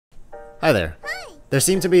Hi there. Hi. There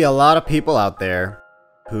seem to be a lot of people out there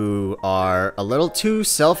who are a little too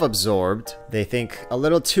self-absorbed. They think a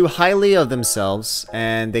little too highly of themselves,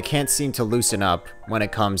 and they can't seem to loosen up when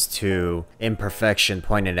it comes to imperfection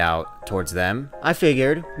pointed out towards them. I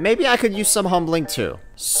figured maybe I could use some humbling too.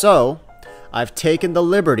 So, I've taken the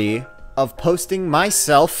liberty of posting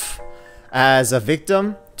myself as a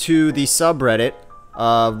victim to the subreddit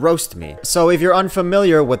Roast Me. So if you're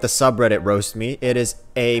unfamiliar with the subreddit Roast Me, it is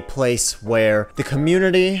a place where the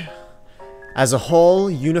community as a whole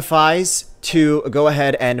unifies to go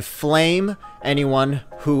ahead and flame anyone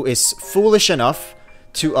who is foolish enough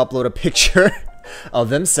to upload a picture of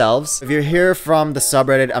themselves. If you're here from the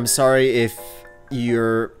subreddit, I'm sorry if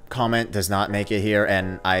your comment does not make it here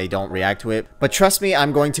and I don't react to it. But trust me,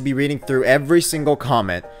 I'm going to be reading through every single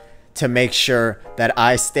comment to make sure that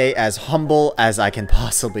I stay as humble as I can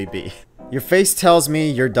possibly be. Your face tells me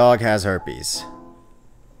your dog has herpes.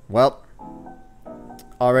 Well,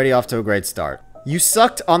 already off to a great start. You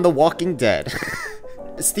sucked on The Walking Dead.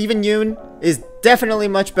 Steven Yeun is definitely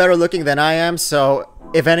much better looking than I am, so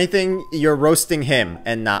if anything, you're roasting him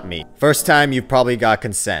and not me. First time you've probably got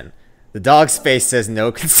consent. The dog's face says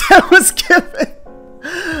no consent was given.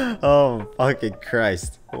 Oh, fucking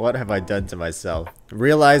Christ. What have I done to myself?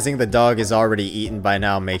 Realizing the dog is already eaten by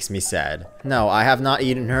now makes me sad. No, I have not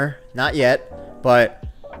eaten her. Not yet. But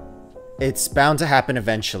it's bound to happen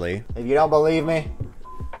eventually. If you don't believe me,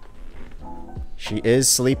 she is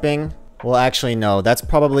sleeping. Well, actually, no. That's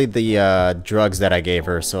probably the drugs that I gave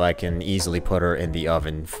her so I can easily put her in the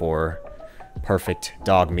oven for perfect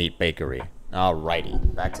dog meat bakery.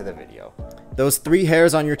 Alrighty, back to the video. Those 3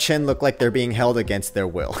 hairs on your chin look like they're being held against their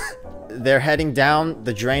will. They're heading down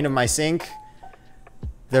the drain of my sink.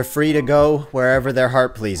 They're free to go wherever their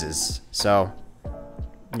heart pleases. So,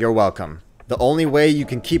 you're welcome. The only way you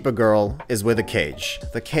can keep a girl is with a cage.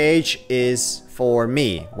 The cage is for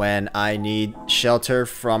me when I need shelter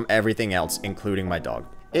from everything else, including my dog.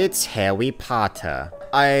 It's Harry Potter.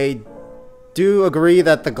 I do agree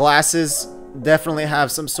that the glasses definitely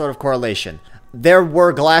have some sort of correlation. There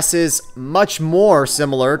were glasses much more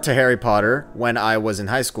similar to Harry Potter when I was in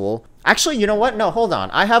high school. Actually, you know what? No, hold on.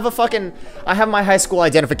 I have my high school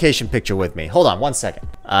identification picture with me. Hold on, 1 second.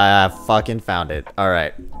 I fucking found it.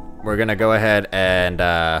 Alright. We're gonna go ahead and,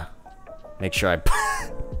 make sure I...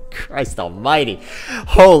 Christ almighty.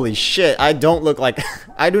 Holy shit. I don't look like...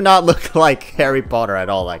 I do not look like Harry Potter at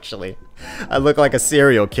all, actually. I look like a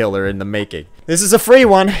serial killer in the making. This is a free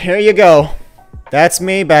one. Here you go. That's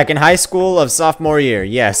me back in high school of sophomore year.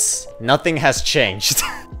 Yes, nothing has changed.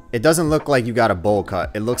 It doesn't look like you got a bowl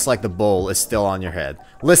cut. It looks like the bowl is still on your head.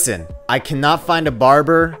 Listen, I cannot find a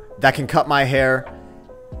barber that can cut my hair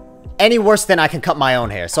any worse than I can cut my own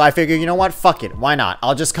hair. So I figure, you know what? Fuck it. Why not?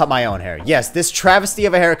 I'll just cut my own hair. Yes, this travesty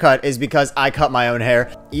of a haircut is because I cut my own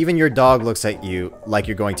hair. Even your dog looks at you like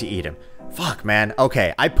you're going to eat him. Fuck, man.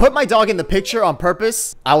 Okay, I put my dog in the picture on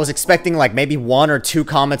purpose. I was expecting like maybe 1 or 2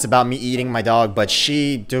 comments about me eating my dog, but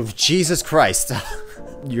Jesus Christ.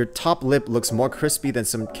 Your top lip looks more crispy than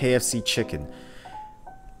some KFC chicken.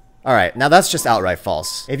 Alright, now that's just outright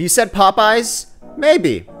false. If you said Popeyes,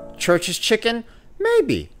 maybe. Church's chicken,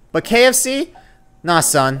 maybe. But KFC? Nah,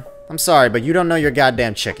 son. I'm sorry, but you don't know your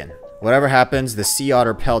goddamn chicken. Whatever happens, the sea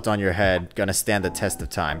otter pelt on your head gonna stand the test of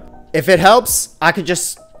time. If it helps, I could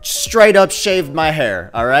just straight up shave my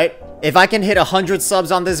hair, alright? If I can hit 100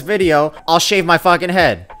 subs on this video, I'll shave my fucking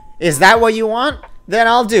head. Is that what you want? Then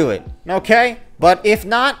I'll do it, okay? But if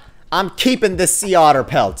not, I'm keeping this sea otter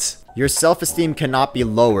pelt. Your self-esteem cannot be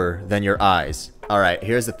lower than your eyes. Alright,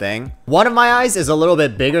 here's the thing. One of my eyes is a little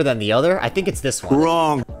bit bigger than the other. I think it's this one.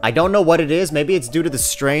 Wrong. I don't know what it is. Maybe it's due to the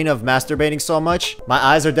strain of masturbating so much. My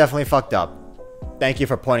eyes are definitely fucked up. Thank you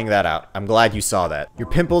for pointing that out. I'm glad you saw that. Your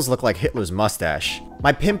pimples look like Hitler's mustache.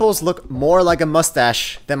 My pimples look more like a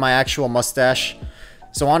mustache than my actual mustache.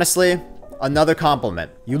 So honestly, another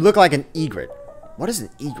compliment. You look like an egret. What is an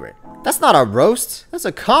egret? That's not a roast. That's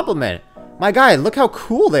a compliment. My guy, look how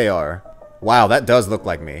cool they are. Wow, that does look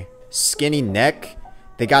like me. Skinny neck.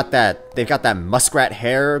 They've got that muskrat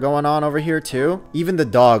hair going on over here too. Even the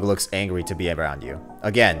dog looks angry to be around you.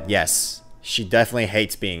 Again, yes. She definitely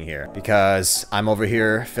hates being here because I'm over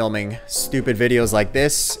here filming stupid videos like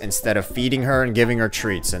this instead of feeding her and giving her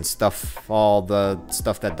treats and stuff, all the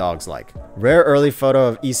stuff that dogs like. Rare early photo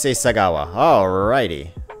of Issei Sagawa. Alrighty.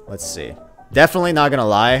 Let's see. Definitely not gonna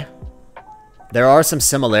lie. There are some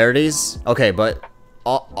similarities. Okay, but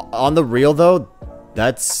on the real though,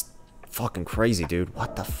 that's fucking crazy, dude.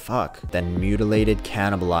 What the fuck? Then mutilated,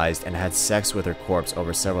 cannibalized, and had sex with her corpse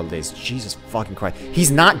over several days. Jesus fucking Christ.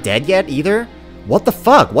 He's not dead yet either? What the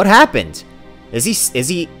fuck? What happened? Is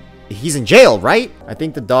he he's in jail, right? I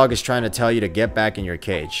think the dog is trying to tell you to get back in your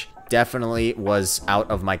cage. Definitely was out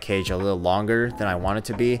of my cage a little longer than I wanted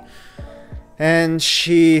to be. And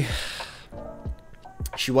she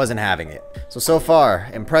wasn't having it. So far,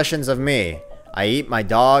 impressions of me. I eat my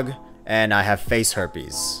dog, and I have face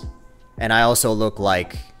herpes. And I also look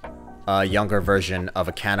like a younger version of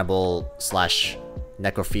a cannibal slash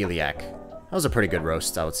necrophiliac. That was a pretty good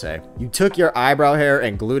roast, I would say. You took your eyebrow hair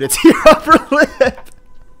and glued it to your upper lip.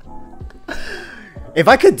 If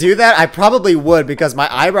I could do that, I probably would, because my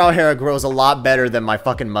eyebrow hair grows a lot better than my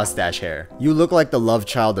fucking mustache hair. You look like the love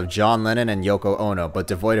child of John Lennon and Yoko Ono, but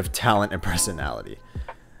devoid of talent and personality.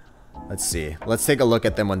 Let's see. Let's take a look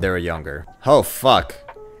at them when they were younger. Oh, fuck.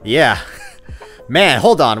 Yeah. Man,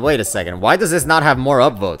 hold on. Wait a second. Why does this not have more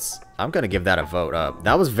upvotes? I'm gonna give that a vote up.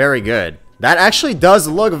 That was very good. That actually does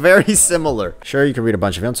look very similar. Sure, you can read a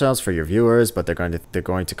bunch of insults for your viewers, but they're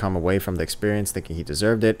going to come away from the experience thinking he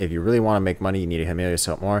deserved it. If you really want to make money, you need to humiliate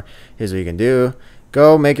yourself more. Here's what you can do.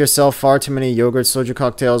 Go make yourself far too many yogurt soju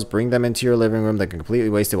cocktails, bring them into your living room that can completely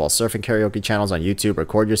waste it while surfing karaoke channels on YouTube,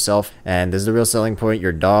 record yourself, and this is the real selling point,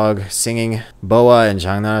 your dog singing Boa and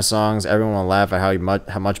Jangnara songs. Everyone will laugh at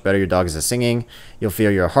how much better your dog is at singing. You'll feel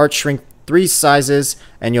your heart shrink 3 sizes,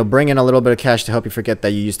 and you'll bring in a little bit of cash to help you forget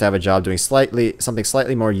that you used to have a job doing something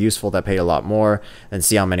slightly more useful that paid a lot more, and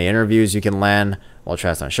see how many interviews you can land while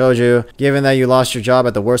trapped on shouju. Given that you lost your job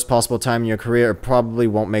at the worst possible time in your career, it probably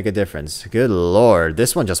won't make a difference. Good lord,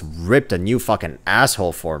 this one just ripped a new fucking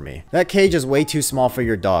asshole for me. That cage is way too small for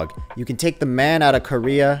your dog. You can take the man out of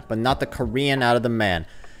Korea, but not the Korean out of the man.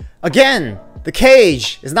 Again, the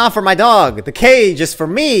cage is not for my dog. The cage is for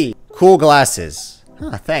me. Cool glasses.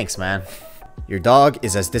 Huh, thanks, man. Your dog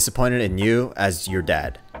is as disappointed in you as your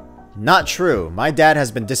dad. Not true. My dad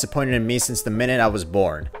has been disappointed in me since the minute I was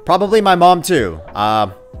born. Probably my mom too.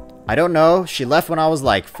 I don't know. She left when I was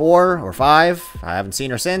like 4 or 5. I haven't seen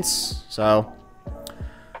her since, so...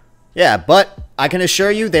 Yeah, but I can assure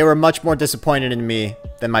you they were much more disappointed in me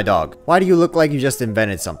than my dog. Why do you look like you just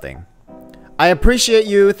invented something? I appreciate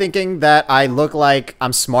you thinking that I look like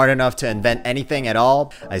I'm smart enough to invent anything at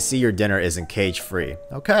all. I see your dinner isn't cage-free.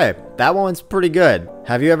 Okay, that one's pretty good.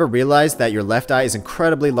 Have you ever realized that your left eye is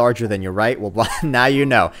incredibly larger than your right? Well, now you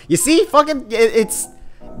know. You see, fucking, it's...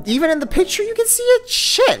 Even in the picture, you can see it.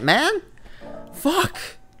 Shit, man. Fuck.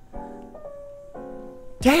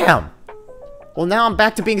 Damn. Well, now I'm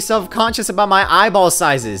back to being self-conscious about my eyeball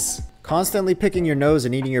sizes. Constantly picking your nose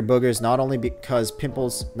and eating your boogers not only causes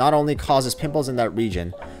pimples in that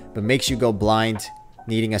region, but makes you go blind,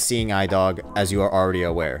 needing a seeing eye dog, as you are already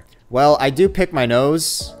aware. Well, I do pick my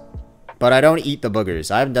nose, but I don't eat the boogers.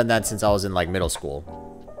 I haven't done that since I was in like middle school.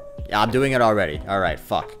 Yeah, I'm doing it already. Alright,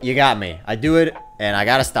 fuck. You got me. I do it, and I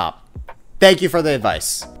gotta stop. Thank you for the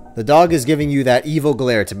advice. The dog is giving you that evil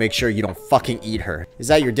glare to make sure you don't fucking eat her. Is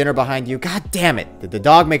that your dinner behind you? God damn it. Did the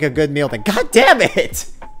dog make a good meal? Then god damn it!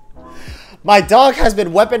 My dog has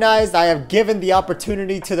been weaponized. I have given the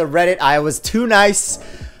opportunity to the Reddit. I was too nice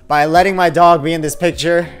by letting my dog be in this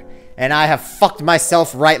picture, and I have fucked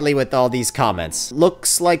myself rightly with all these comments.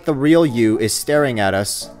 Looks like the real you is staring at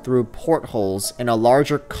us through portholes in a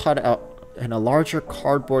larger cardboard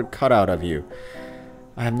cutout of you.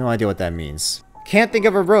 I have no idea what that means. Can't think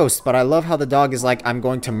of a roast, but I love how the dog is like, I'm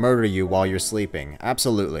going to murder you while you're sleeping.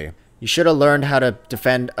 Absolutely. You should have learned how to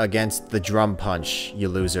defend against the drum punch, you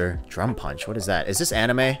loser. Drum punch? What is that? Is this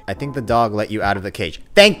anime? I think the dog let you out of the cage.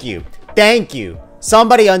 Thank you! Thank you!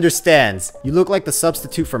 Somebody understands. You look like the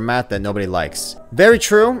substitute for math that nobody likes. Very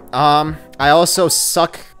true. I also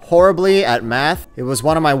suck horribly at math. It was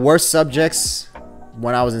one of my worst subjects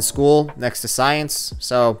when I was in school, next to science,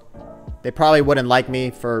 so they probably wouldn't like me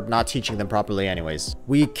for not teaching them properly anyways.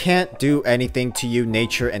 We can't do anything to you.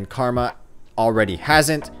 Nature and karma already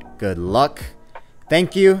hasn't. Good luck.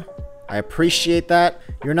 Thank you. I appreciate that.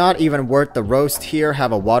 You're not even worth the roast here.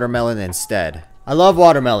 Have a watermelon instead. I love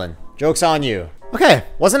watermelon. Joke's on you. Okay,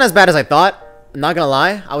 wasn't as bad as I thought. I'm not gonna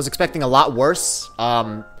lie. I was expecting a lot worse.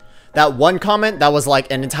 That one comment that was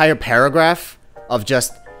like an entire paragraph of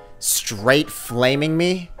just straight flaming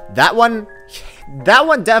me. That one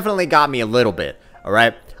definitely got me a little bit. All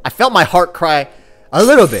right. I felt my heart cry a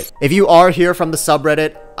little bit. If you are here from the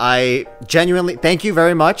subreddit, I genuinely thank you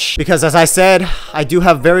very much, because as I said, I do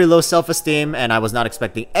have very low self-esteem and I was not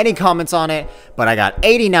expecting any comments on it, but I got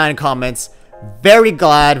 89 comments. Very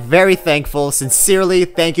glad, very thankful. Sincerely,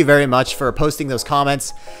 thank you very much for posting those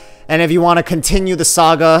comments. And if you want to continue the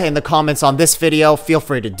saga in the comments on this video, feel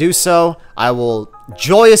free to do so. I will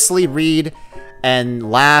joyously read and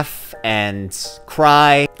laugh and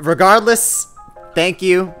cry. Regardless, thank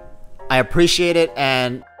you. I appreciate it,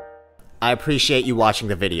 and I appreciate you watching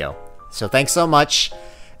the video. So thanks so much,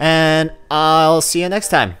 and I'll see you next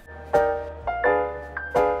time.